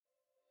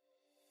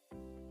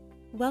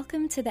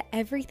Welcome to the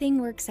Everything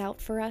Works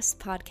Out for Us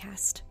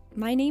podcast.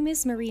 My name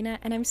is Marina,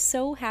 and I'm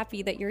so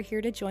happy that you're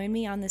here to join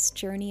me on this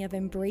journey of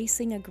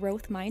embracing a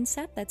growth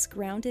mindset that's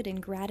grounded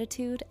in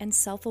gratitude and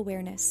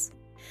self-awareness.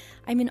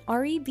 I'm an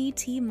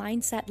REBT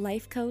mindset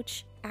life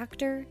coach,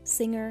 actor,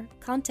 singer,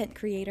 content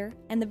creator,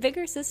 and the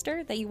bigger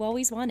sister that you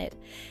always wanted.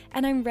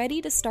 And I'm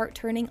ready to start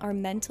turning our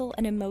mental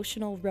and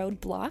emotional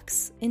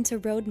roadblocks into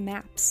road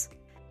maps.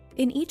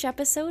 In each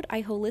episode,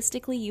 I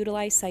holistically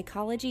utilize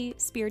psychology,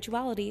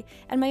 spirituality,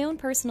 and my own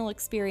personal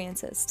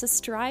experiences to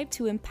strive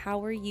to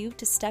empower you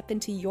to step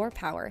into your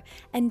power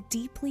and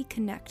deeply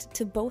connect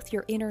to both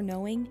your inner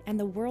knowing and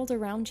the world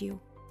around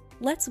you.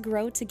 Let's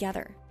grow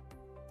together.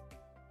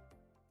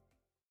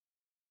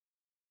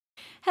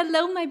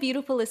 Hello, my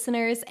beautiful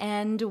listeners,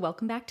 and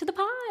welcome back to the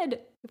pod.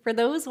 For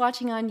those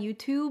watching on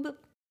YouTube,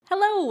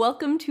 hello,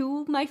 welcome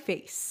to my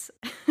face.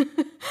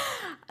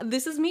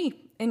 This is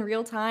me. In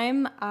real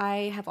time,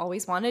 I have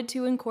always wanted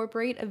to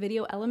incorporate a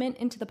video element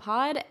into the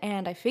pod,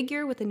 and I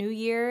figure with the new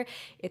year,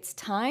 it's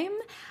time.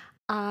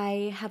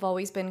 I have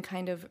always been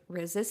kind of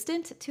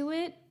resistant to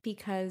it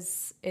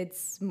because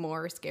it's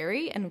more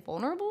scary and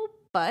vulnerable,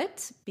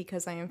 but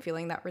because I am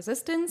feeling that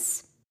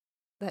resistance,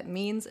 that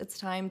means it's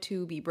time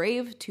to be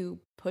brave, to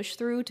push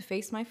through, to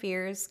face my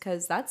fears,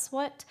 because that's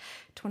what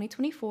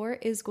 2024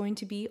 is going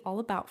to be all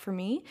about for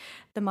me.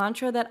 The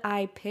mantra that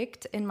I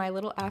picked in my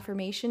little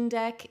affirmation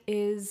deck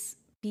is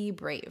be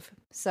brave.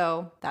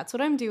 So that's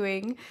what I'm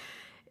doing.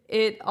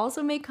 It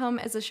also may come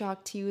as a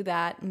shock to you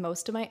that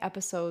most of my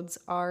episodes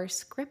are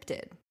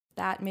scripted.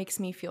 That makes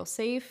me feel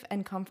safe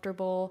and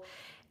comfortable.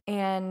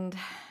 And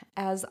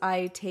as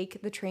I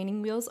take the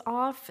training wheels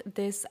off,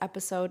 this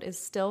episode is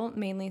still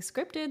mainly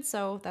scripted,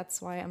 so that's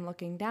why I'm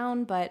looking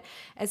down. But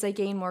as I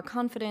gain more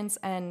confidence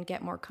and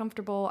get more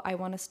comfortable, I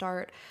want to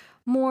start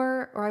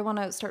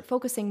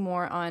focusing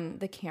more on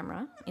the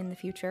camera in the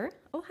future.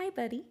 Oh, hi,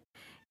 buddy.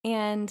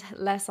 And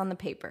less on the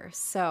paper.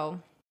 So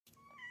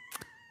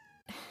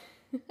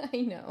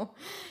I know.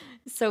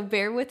 So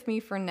bear with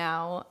me for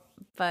now,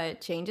 but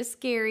change is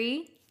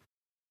scary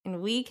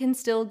and we can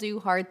still do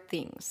hard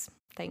things.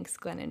 Thanks,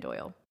 Glennon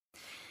Doyle.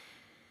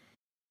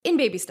 In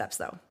baby steps,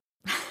 though.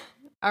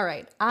 All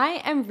right,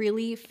 I am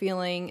really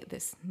feeling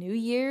this new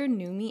year,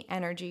 new me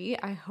energy.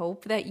 I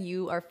hope that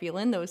you are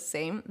feeling those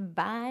same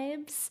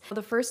vibes.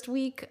 The first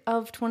week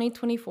of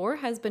 2024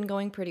 has been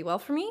going pretty well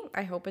for me.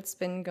 I hope it's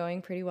been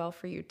going pretty well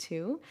for you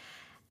too.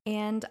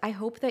 And I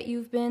hope that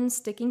you've been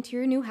sticking to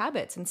your new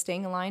habits and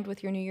staying aligned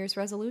with your New Year's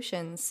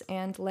resolutions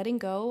and letting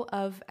go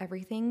of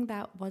everything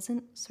that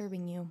wasn't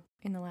serving you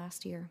in the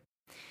last year.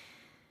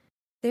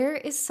 There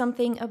is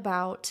something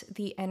about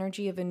the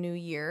energy of a new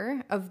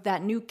year, of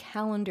that new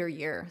calendar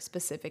year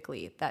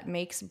specifically, that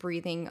makes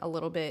breathing a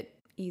little bit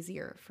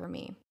easier for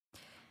me.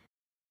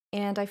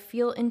 And I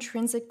feel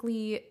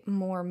intrinsically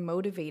more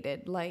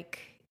motivated, like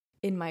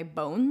in my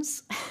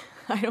bones.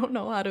 I don't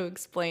know how to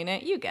explain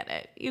it. You get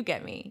it. You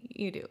get me.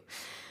 You do.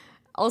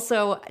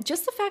 Also,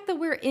 just the fact that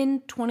we're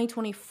in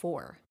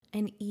 2024,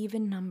 an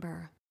even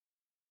number.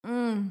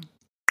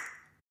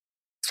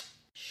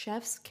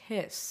 Chef's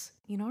kiss.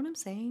 You know what I'm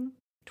saying?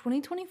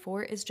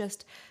 2024 is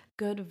just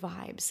good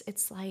vibes.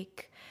 It's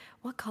like,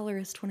 what color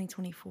is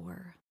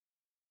 2024?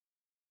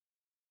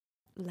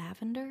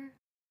 Lavender?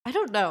 I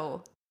don't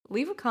know.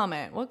 Leave a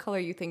comment what color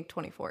you think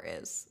 24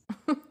 is.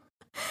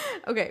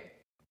 Okay.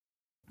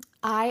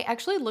 I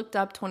actually looked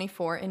up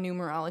 24 in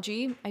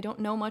numerology. I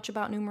don't know much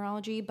about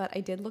numerology, but I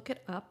did look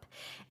it up.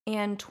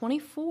 And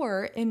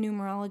 24 in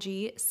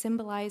numerology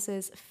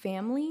symbolizes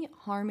family,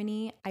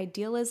 harmony,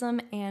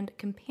 idealism, and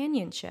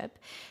companionship.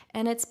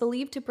 And it's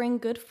believed to bring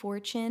good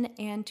fortune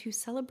and to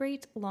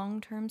celebrate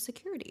long-term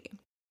security.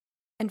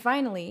 And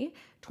finally,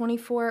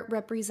 24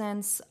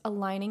 represents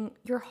aligning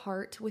your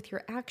heart with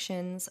your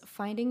actions,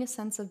 finding a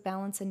sense of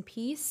balance and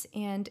peace,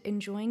 and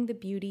enjoying the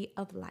beauty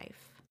of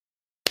life.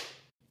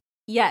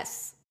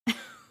 Yes,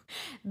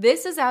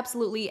 this is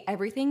absolutely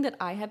everything that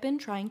I have been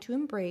trying to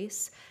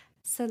embrace,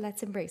 so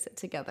let's embrace it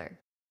together.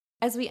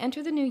 As we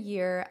enter the new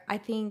year, I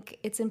think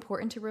it's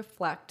important to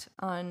reflect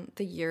on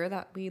the year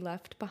that we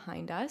left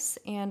behind us,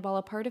 and while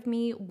a part of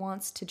me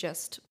wants to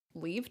just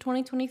leave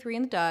 2023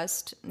 in the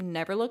dust,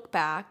 never look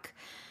back,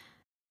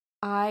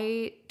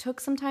 I took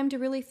some time to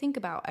really think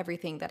about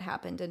everything that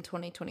happened in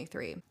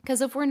 2023.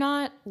 Because if we're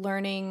not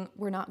learning,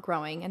 we're not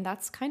growing, and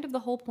that's kind of the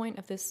whole point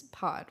of this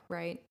pod,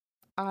 right?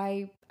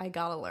 I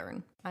gotta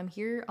learn. I'm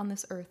here on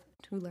this earth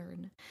to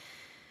learn.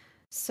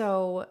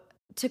 So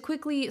to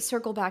quickly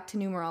circle back to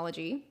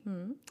numerology,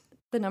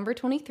 the number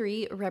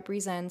 23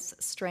 represents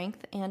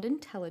strength and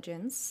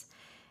intelligence.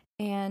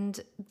 And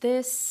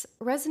this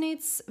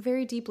resonates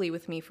very deeply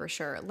with me for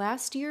sure.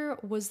 Last year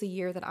was the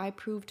year that I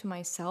proved to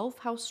myself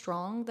how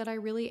strong that I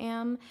really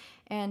am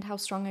and how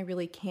strong I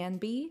really can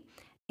be.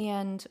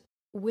 And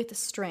with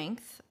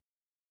strength,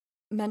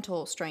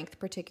 mental strength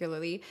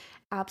particularly,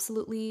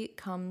 absolutely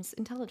comes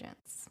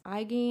intelligence.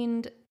 I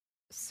gained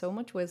so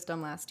much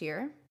wisdom last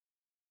year,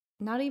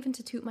 not even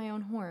to toot my own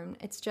horn.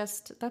 That's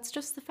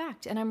just the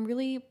fact. And I'm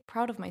really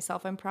proud of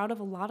myself. I'm proud of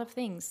a lot of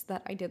things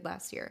that I did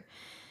last year.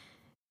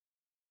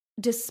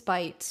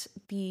 despite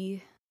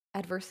the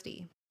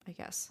adversity, I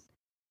guess.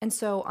 And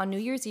so on New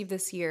Year's Eve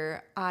this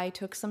year, I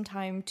took some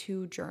time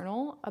to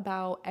journal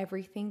about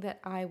everything that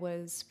I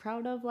was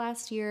proud of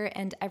last year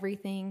and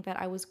everything that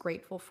I was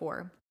grateful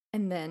for.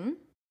 And then,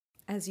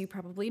 as you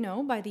probably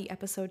know by the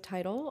episode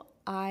title,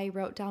 I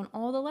wrote down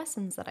all the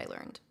lessons that I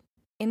learned.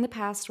 In the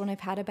past, when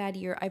I've had a bad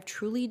year, I've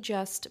truly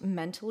just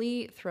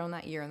mentally thrown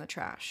that year in the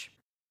trash.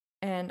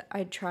 And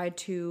I tried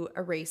to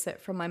erase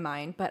it from my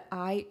mind, but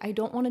I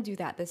don't want to do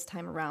that this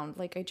time around.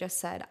 Like I just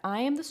said, I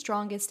am the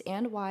strongest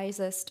and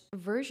wisest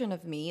version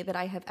of me that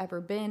I have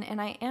ever been,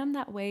 and I am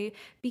that way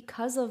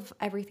because of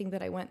everything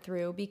that I went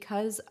through,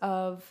 because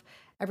of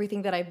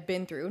everything that I've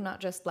been through, not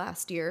just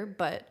last year,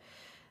 but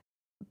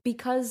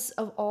because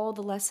of all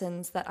the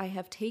lessons that I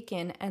have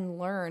taken and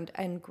learned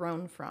and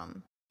grown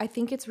from. I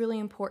think it's really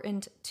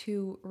important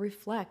to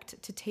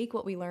reflect, to take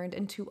what we learned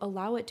and to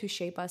allow it to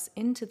shape us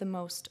into the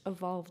most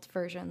evolved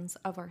versions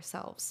of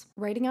ourselves.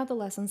 Writing out the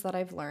lessons that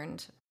I've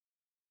learned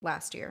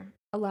last year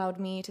allowed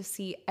me to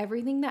see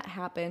everything that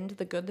happened,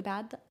 the good, the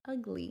bad, the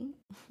ugly,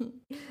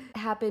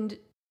 happened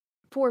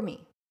for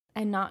me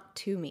and not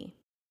to me.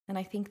 And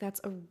I think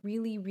that's a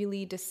really,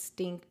 really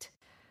distinct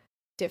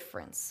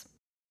difference.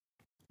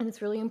 And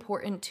it's really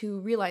important to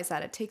realize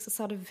that it takes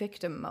us out of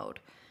victim mode.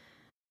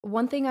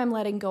 One thing I'm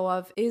letting go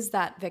of is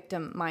that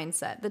victim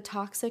mindset. The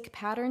toxic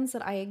patterns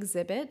that I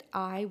exhibit,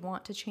 I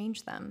want to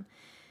change them.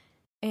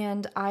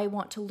 And I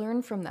want to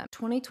learn from them.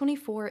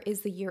 2024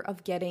 is the year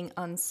of getting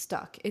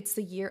unstuck. It's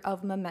the year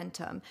of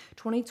momentum.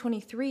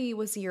 2023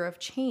 was the year of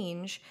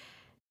change.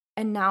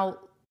 And now,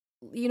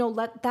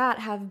 let that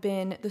have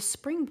been the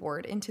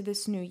springboard into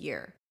this new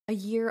year. A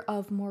year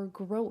of more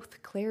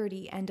growth,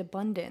 clarity, and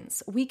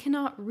abundance. We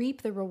cannot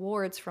reap the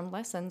rewards from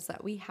lessons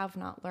that we have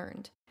not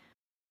learned.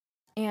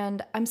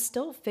 And I'm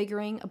still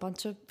figuring a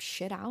bunch of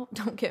shit out,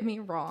 don't get me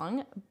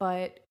wrong,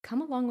 but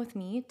come along with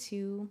me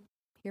to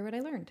hear what I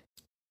learned.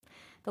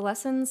 The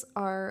lessons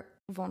are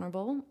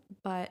vulnerable,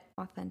 but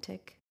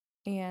authentic.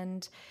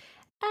 And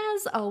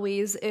as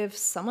always, if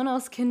someone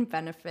else can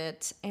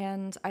benefit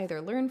and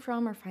either learn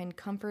from or find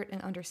comfort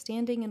and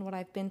understanding in what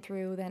I've been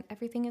through, then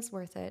everything is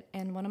worth it.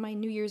 And one of my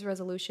New Year's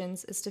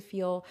resolutions is to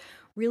feel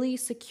really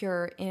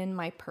secure in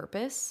my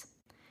purpose.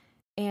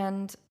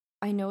 And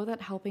I know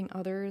that helping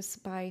others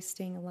by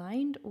staying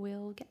aligned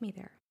will get me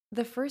there.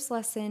 The first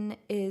lesson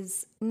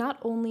is not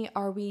only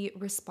are we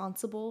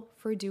responsible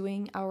for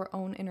doing our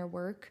own inner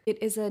work,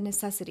 it is a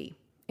necessity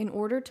in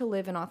order to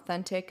live an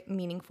authentic,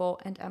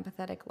 meaningful, and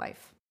empathetic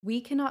life.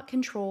 We cannot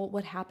control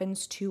what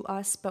happens to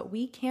us, but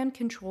we can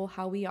control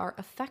how we are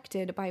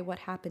affected by what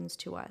happens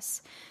to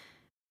us.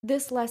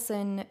 This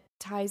lesson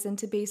ties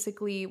into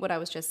basically what I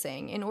was just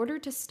saying. In order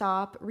to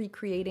stop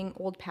recreating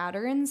old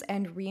patterns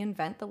and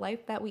reinvent the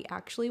life that we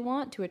actually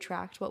want to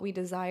attract what we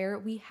desire,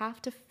 we have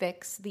to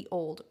fix the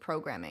old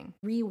programming,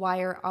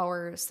 rewire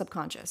our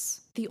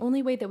subconscious. The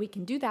only way that we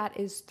can do that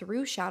is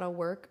through shadow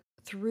work,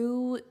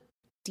 through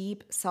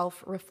deep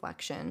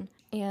self-reflection,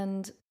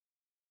 and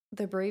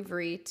the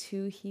bravery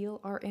to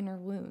heal our inner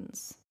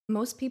wounds.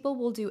 Most people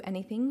will do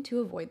anything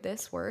to avoid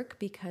this work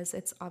because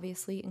it's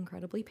obviously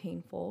incredibly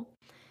painful.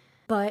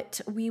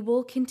 But we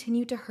will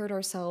continue to hurt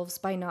ourselves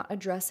by not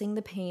addressing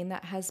the pain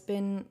that has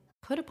been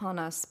put upon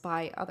us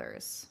by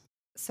others.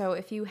 So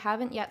if you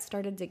haven't yet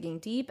started digging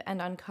deep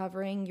and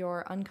uncovering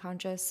your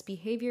unconscious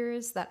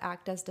behaviors that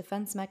act as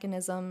defense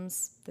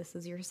mechanisms, this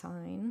is your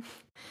sign.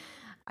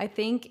 I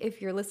think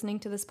if you're listening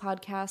to this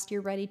podcast,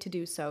 you're ready to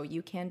do so.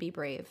 You can be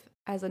brave.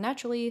 As a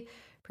naturally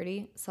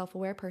pretty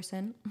self-aware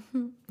person,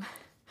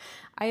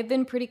 I have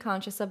been pretty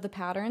conscious of the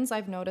patterns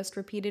I've noticed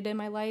repeated in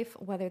my life,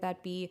 whether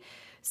that be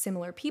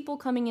similar people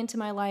coming into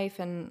my life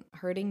and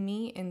hurting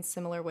me in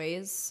similar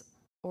ways,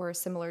 or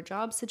similar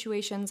job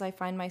situations I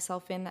find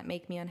myself in that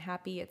make me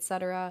unhappy,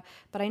 etc.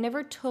 But I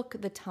never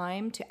took the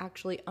time to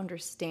actually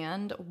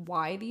understand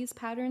why these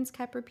patterns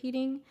kept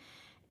repeating.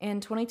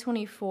 And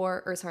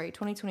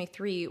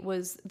 2023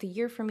 was the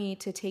year for me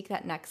to take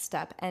that next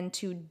step and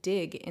to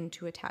dig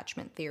into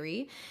attachment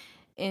theory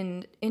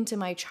into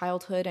my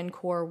childhood and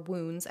core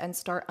wounds and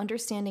start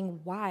understanding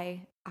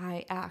why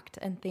I act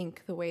and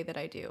think the way that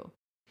I do.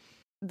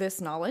 This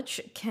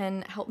knowledge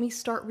can help me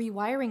start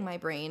rewiring my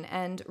brain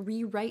and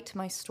rewrite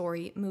my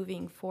story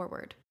moving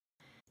forward.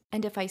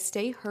 And if I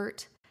stay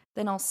hurt,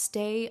 then I'll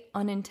stay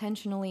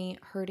unintentionally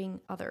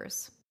hurting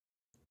others.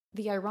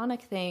 The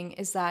ironic thing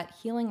is that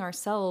healing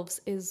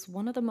ourselves is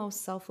one of the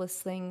most selfless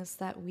things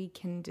that we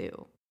can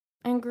do.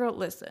 And girl,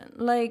 listen,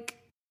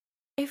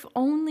 if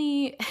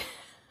only...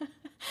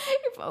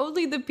 if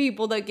only the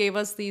people that gave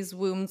us these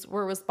wounds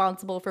were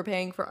responsible for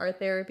paying for our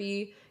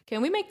therapy.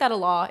 Can we make that a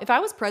law? If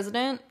I was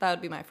president, that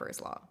would be my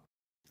first law.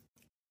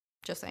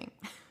 Just saying.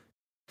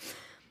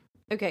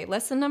 Okay,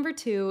 lesson number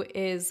 2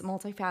 is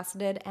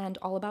multifaceted and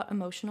all about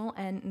emotional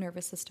and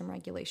nervous system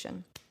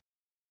regulation.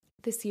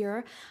 This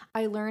year,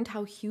 I learned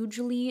how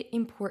hugely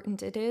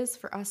important it is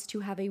for us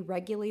to have a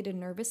regulated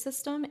nervous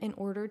system in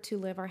order to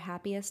live our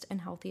happiest and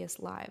healthiest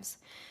lives.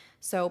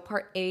 So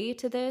part A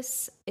to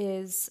this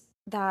is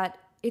that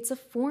it's a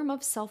form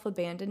of self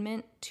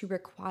abandonment to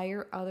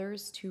require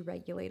others to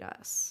regulate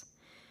us.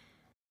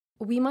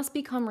 We must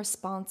become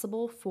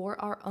responsible for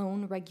our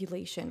own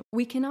regulation.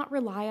 We cannot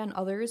rely on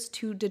others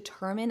to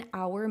determine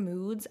our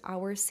moods,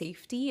 our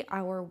safety,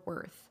 our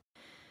worth.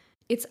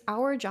 It's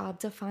our job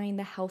to find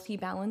the healthy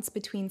balance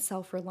between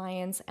self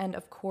reliance and,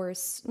 of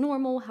course,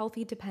 normal,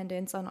 healthy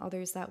dependence on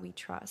others that we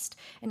trust.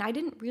 And I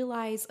didn't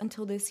realize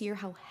until this year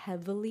how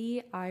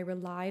heavily I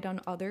relied on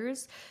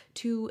others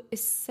to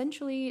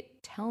essentially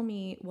tell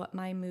me what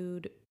my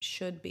mood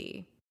should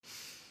be.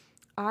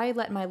 I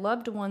let my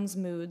loved ones'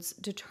 moods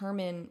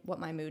determine what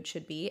my mood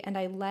should be, and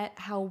I let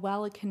how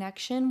well a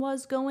connection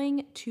was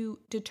going to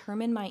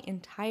determine my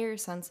entire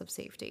sense of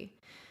safety.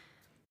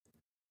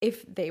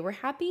 If they were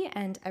happy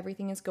and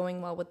everything is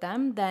going well with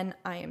them, then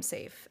I am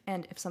safe.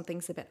 And if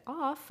something's a bit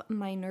off,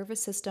 my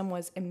nervous system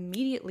was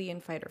immediately in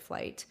fight or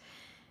flight,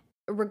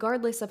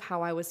 regardless of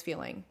how I was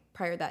feeling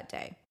prior that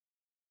day.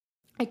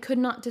 I could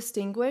not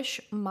distinguish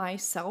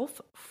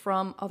myself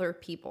from other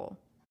people.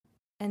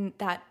 And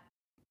that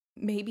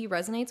maybe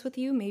resonates with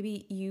you.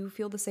 Maybe you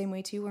feel the same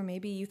way too, or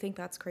maybe you think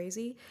that's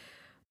crazy,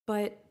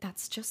 but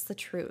that's just the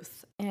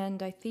truth.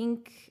 And I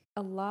think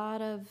a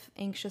lot of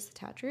anxious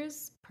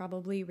attachers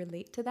probably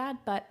relate to that,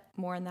 but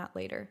more on that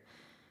later.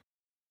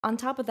 On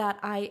top of that,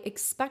 I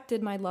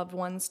expected my loved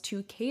ones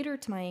to cater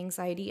to my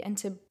anxiety and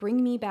to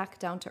bring me back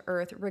down to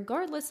earth,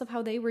 regardless of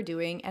how they were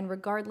doing and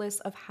regardless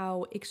of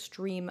how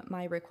extreme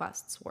my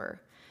requests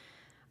were.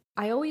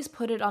 I always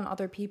put it on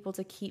other people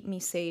to keep me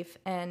safe,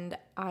 and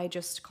I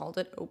just called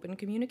it open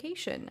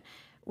communication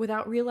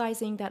without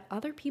realizing that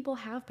other people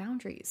have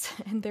boundaries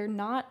and they're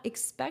not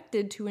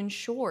expected to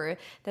ensure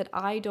that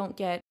I don't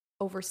get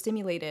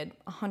overstimulated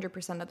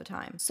 100% of the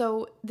time.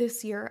 So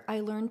this year,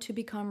 I learned to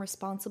become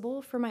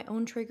responsible for my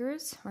own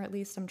triggers, or at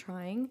least I'm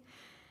trying.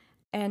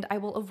 And I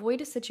will avoid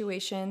a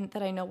situation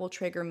that I know will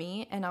trigger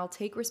me, and I'll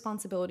take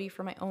responsibility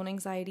for my own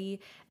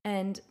anxiety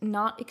and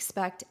not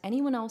expect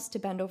anyone else to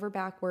bend over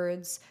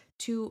backwards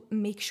to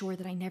make sure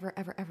that I never,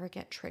 ever, ever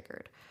get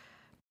triggered.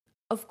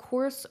 Of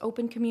course,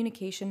 open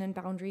communication and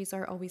boundaries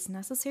are always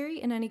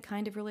necessary in any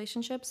kind of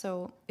relationship,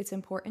 so it's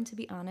important to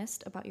be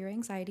honest about your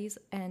anxieties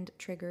and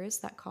triggers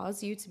that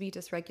cause you to be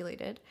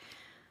dysregulated.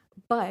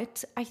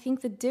 But I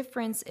think the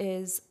difference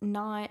is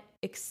not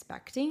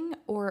expecting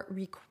or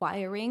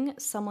requiring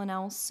someone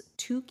else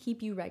to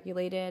keep you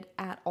regulated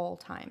at all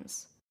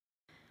times.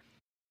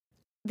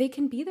 They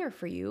can be there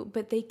for you,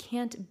 but they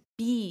can't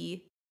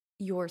be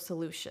your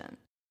solution.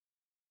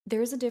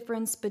 There's a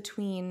difference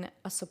between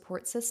a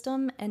support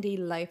system and a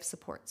life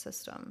support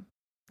system.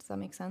 Does that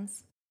make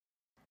sense?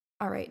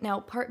 All right, now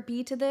part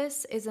B to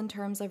this is in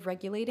terms of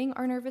regulating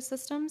our nervous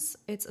systems.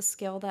 It's a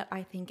skill that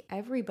I think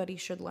everybody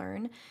should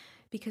learn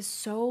because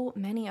so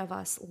many of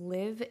us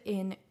live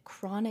in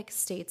chronic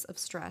states of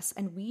stress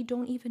and we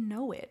don't even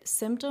know it.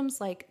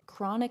 Symptoms like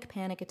chronic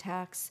panic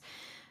attacks,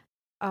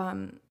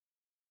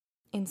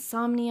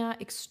 insomnia,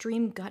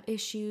 extreme gut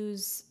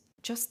issues,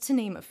 just to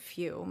name a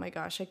few. Oh my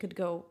gosh, I could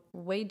go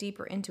way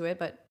deeper into it,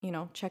 but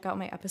check out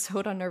my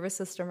episode on nervous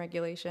system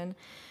regulation.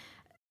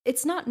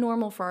 It's not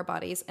normal for our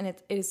bodies and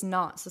it is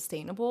not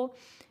sustainable,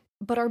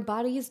 but our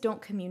bodies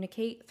don't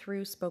communicate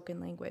through spoken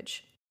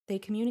language. They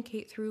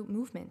communicate through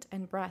movement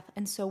and breath.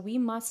 And so we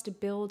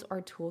must build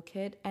our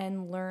toolkit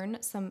and learn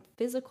some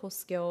physical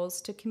skills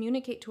to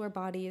communicate to our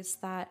bodies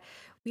that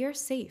we are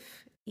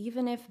safe,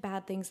 even if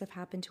bad things have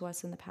happened to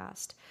us in the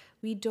past.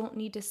 We don't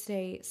need to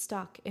stay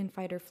stuck in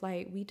fight or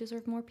flight. We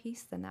deserve more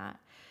peace than that.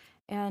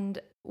 And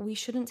we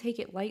shouldn't take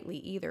it lightly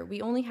either.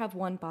 We only have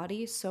one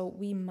body, so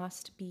we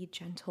must be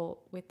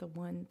gentle with the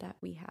one that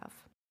we have.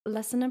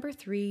 Lesson number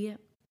 3,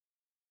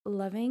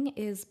 loving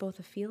is both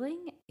a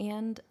feeling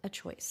and a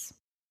choice.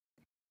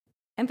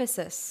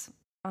 Emphasis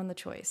on the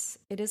choice.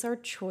 It is our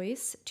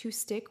choice to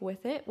stick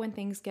with it when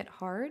things get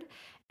hard,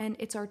 and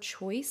it's our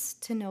choice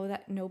to know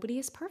that nobody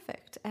is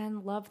perfect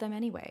and love them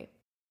anyway.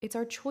 It's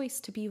our choice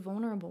to be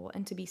vulnerable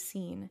and to be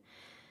seen.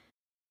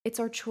 It's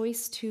our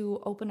choice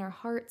to open our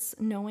hearts,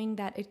 knowing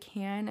that it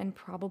can and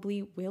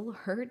probably will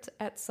hurt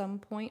at some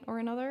point or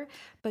another,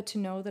 but to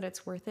know that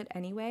it's worth it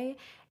anyway.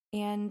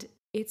 And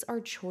it's our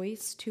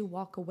choice to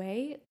walk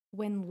away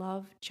when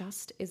love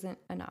just isn't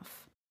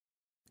enough.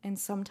 And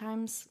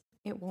sometimes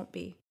it won't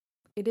be.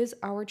 It is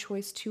our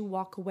choice to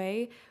walk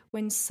away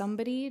when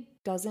somebody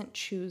doesn't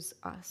choose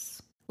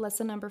us.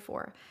 Lesson number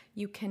 4,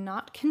 you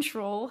cannot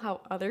control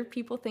how other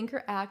people think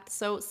or act,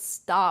 so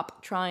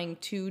stop trying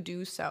to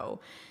do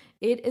so.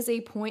 It is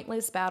a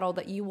pointless battle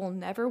that you will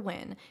never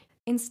win.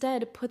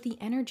 Instead, put the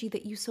energy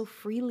that you so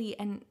freely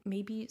and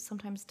maybe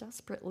sometimes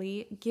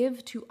desperately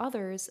give to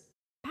others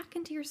back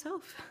into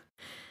yourself.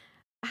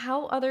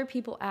 How other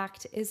people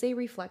act is a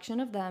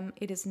reflection of them.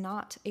 It is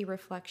not a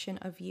reflection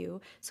of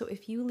you. So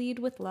if you lead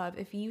with love,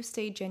 if you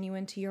stay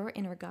genuine to your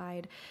inner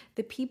guide,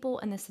 the people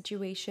and the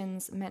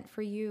situations meant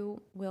for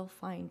you will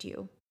find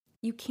you.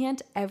 You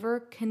can't ever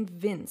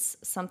convince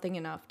something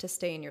enough to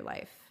stay in your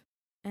life.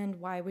 And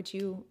why would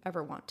you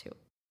ever want to?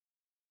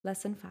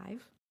 Lesson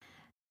 5.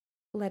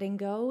 Letting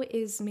go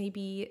is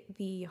maybe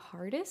the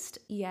hardest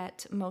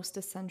yet most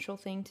essential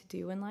thing to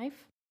do in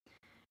life.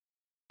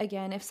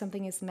 Again, if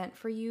something is meant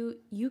for you,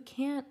 you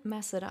can't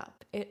mess it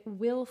up. It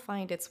will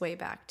find its way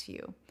back to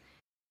you.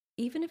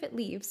 Even if it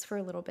leaves for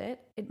a little bit,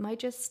 it might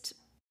just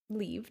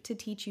leave to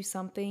teach you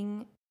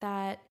something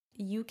that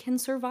you can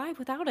survive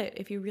without it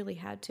if you really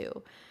had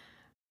to.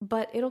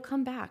 But it'll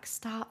come back.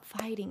 Stop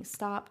fighting,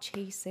 stop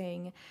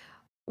chasing.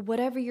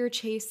 Whatever you're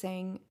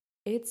chasing,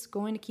 it's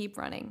going to keep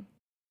running.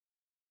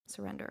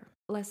 Surrender.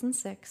 Lesson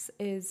 6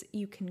 is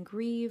you can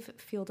grieve,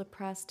 feel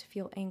depressed,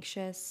 feel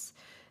anxious,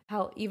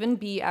 hell, even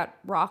be at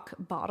rock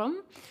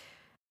bottom.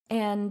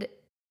 And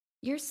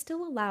you're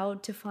still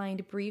allowed to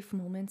find brief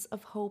moments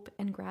of hope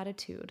and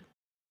gratitude.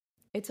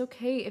 It's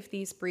okay if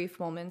these brief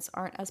moments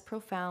aren't as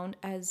profound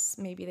as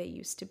maybe they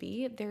used to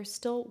be. They're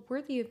still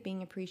worthy of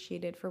being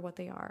appreciated for what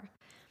they are.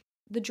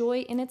 The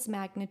joy in its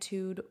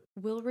magnitude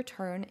will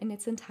return in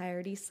its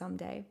entirety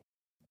someday.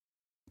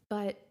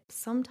 But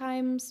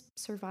sometimes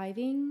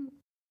surviving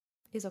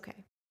is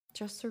okay.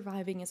 Just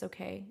surviving is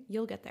okay.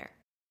 You'll get there.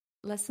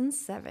 Lesson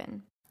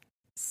 7.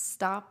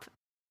 Stop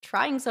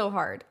trying so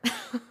hard.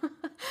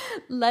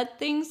 Let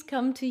things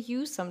come to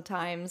you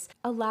sometimes.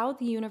 Allow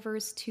the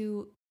universe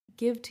to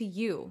give to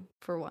you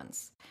for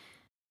once.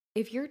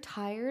 If you're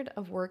tired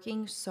of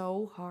working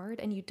so hard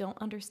and you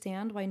don't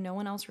understand why no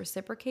one else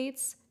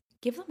reciprocates,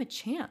 give them a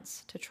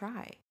chance to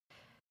try.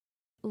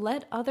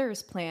 Let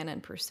others plan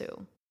and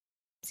pursue.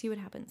 See what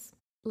happens.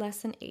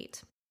 Lesson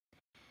 8.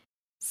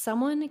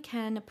 Someone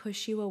can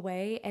push you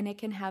away and it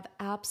can have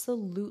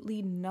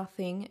absolutely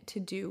nothing to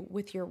do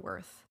with your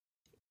worth.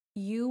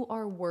 You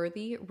are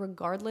worthy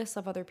regardless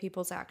of other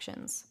people's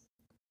actions.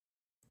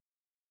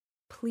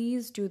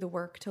 Please do the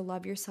work to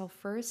love yourself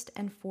first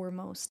and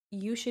foremost.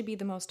 You should be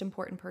the most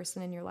important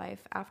person in your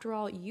life. After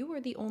all, you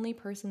are the only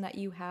person that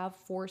you have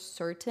for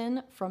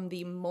certain from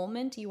the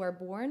moment you are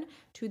born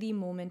to the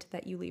moment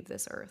that you leave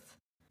this earth.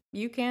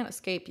 You can't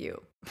escape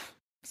you.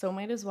 So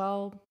might as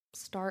well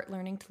start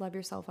learning to love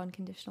yourself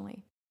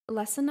unconditionally.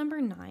 Lesson number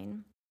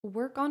 9,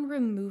 work on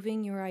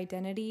removing your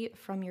identity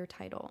from your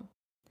title.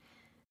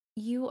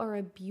 You are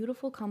a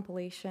beautiful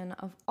compilation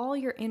of all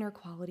your inner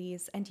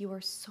qualities, and you are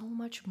so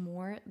much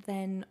more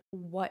than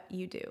what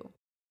you do,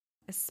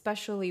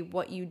 especially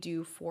what you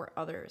do for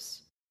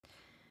others.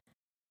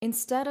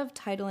 Instead of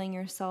titling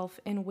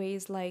yourself in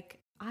ways like,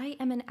 I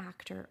am an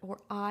actor, or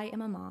I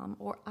am a mom,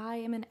 or I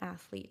am an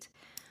athlete,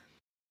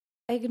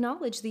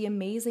 acknowledge the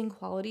amazing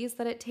qualities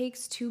that it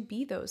takes to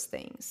be those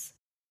things.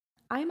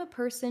 I am a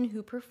person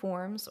who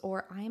performs,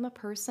 or I am a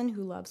person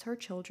who loves her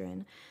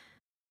children,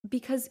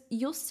 because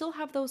you'll still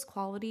have those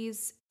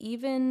qualities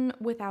even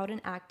without an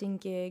acting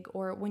gig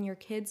or when your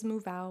kids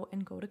move out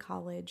and go to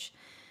college.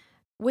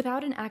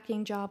 Without an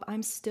acting job,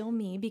 I'm still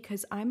me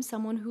because I'm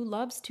someone who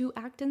loves to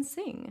act and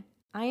sing.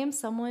 I am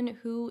someone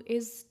who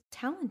is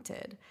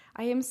talented.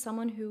 I am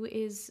someone who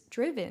is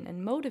driven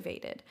and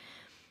motivated.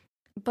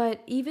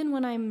 But even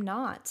when I'm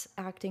not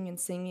acting and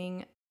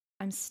singing,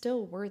 I'm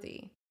still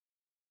worthy.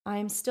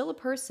 I'm still a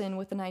person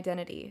with an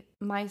identity.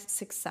 My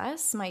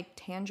success, my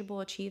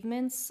tangible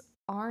achievements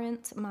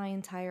aren't my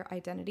entire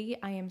identity.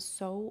 I am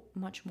so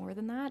much more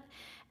than that.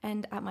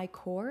 And at my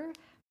core,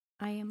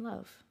 I am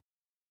love.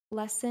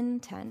 Lesson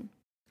 10.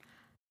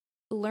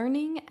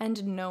 Learning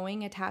and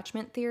knowing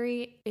attachment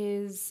theory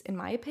is, in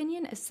my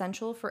opinion,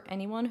 essential for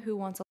anyone who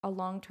wants a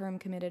long-term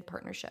committed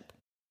partnership.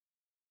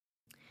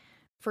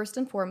 First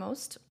and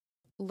foremost,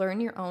 learn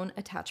your own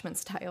attachment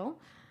style.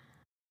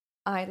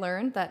 I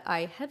learned that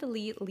I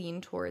heavily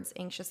lean towards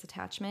anxious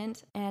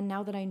attachment, and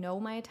now that I know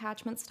my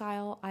attachment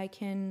style, I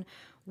can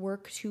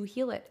work to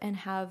heal it and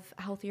have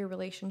healthier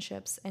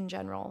relationships in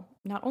general,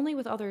 not only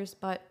with others,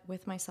 but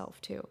with myself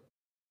too.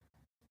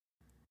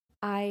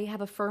 I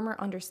have a firmer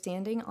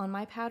understanding on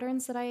my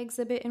patterns that I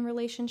exhibit in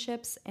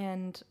relationships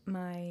and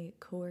my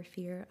core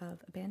fear of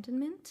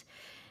abandonment,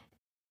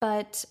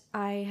 but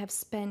I have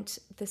spent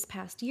this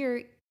past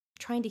year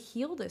trying to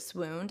heal this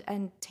wound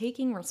and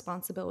taking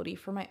responsibility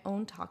for my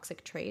own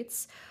toxic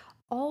traits,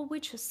 all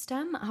which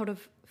stem out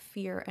of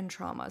fear and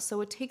trauma.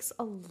 So it takes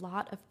a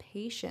lot of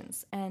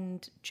patience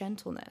and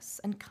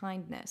gentleness and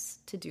kindness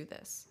to do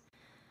this.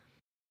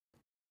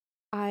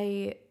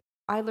 I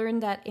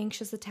learned that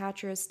anxious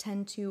attachers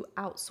tend to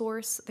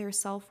outsource their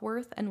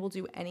self-worth and will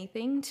do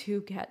anything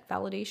to get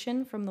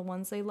validation from the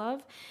ones they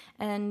love.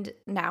 And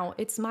now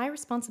it's my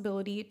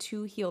responsibility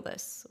to heal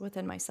this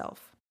within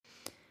myself.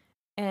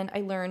 And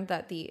I learned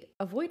that the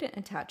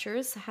avoidant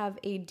attachers have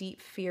a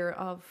deep fear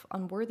of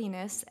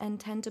unworthiness and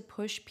tend to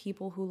push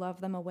people who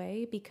love them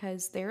away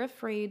because they're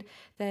afraid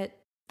that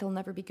they'll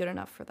never be good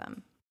enough for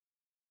them.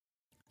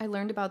 I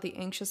learned about the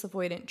anxious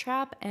avoidant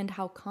trap and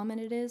how common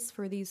it is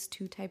for these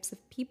two types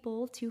of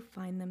people to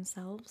find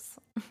themselves.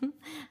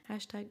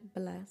 Hashtag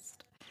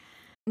blessed.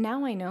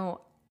 Now I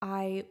know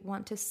I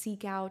want to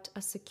seek out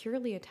a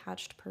securely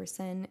attached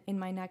person in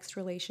my next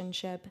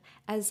relationship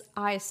as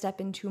I step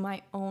into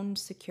my own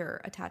secure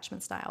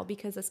attachment style,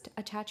 because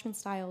attachment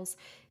styles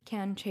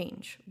can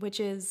change, which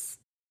is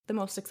the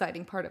most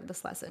exciting part of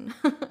this lesson.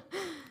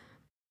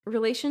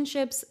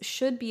 Relationships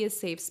should be a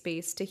safe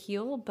space to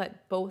heal,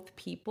 but both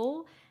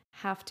people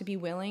have to be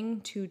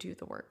willing to do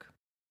the work.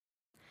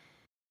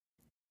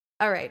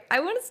 All right, I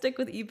want to stick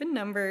with even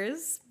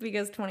numbers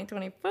because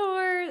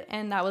 2024,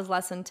 and that was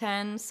lesson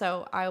 10.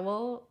 So I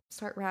will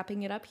start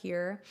wrapping it up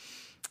here.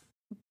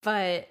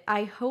 But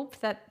I hope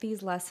that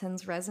these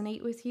lessons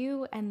resonate with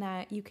you and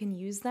that you can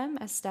use them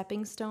as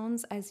stepping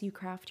stones as you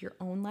craft your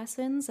own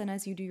lessons and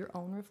as you do your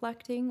own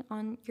reflecting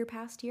on your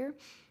past year.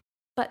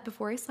 But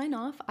before I sign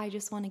off, I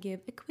just want to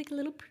give a quick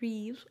little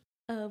preview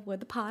of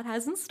what the pod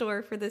has in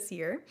store for this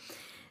year.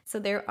 So,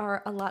 there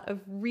are a lot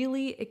of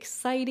really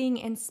exciting,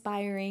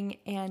 inspiring,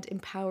 and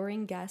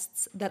empowering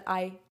guests that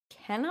I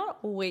cannot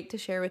wait to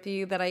share with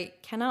you, that I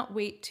cannot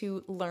wait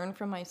to learn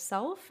from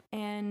myself,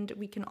 and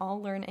we can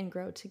all learn and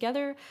grow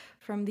together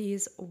from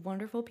these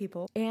wonderful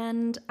people.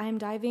 And I'm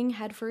diving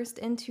headfirst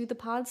into the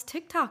pod's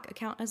TikTok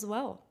account as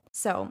well.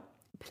 So,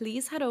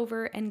 please head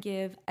over and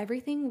give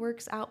Everything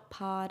Works Out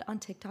Pod on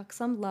TikTok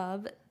some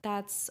love.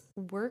 That's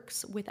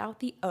works without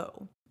the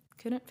O.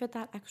 Couldn't fit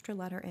that extra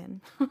letter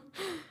in.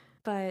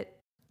 But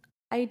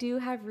I do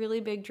have really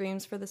big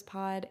dreams for this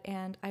pod,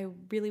 and I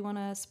really want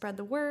to spread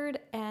the word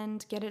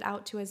and get it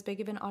out to as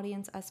big of an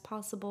audience as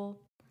possible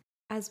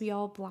as we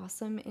all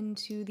blossom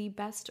into the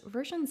best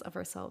versions of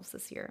ourselves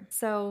this year.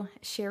 So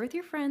share with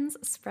your friends,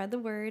 spread the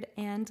word,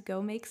 and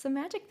go make some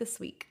magic this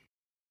week.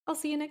 I'll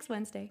see you next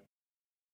Wednesday.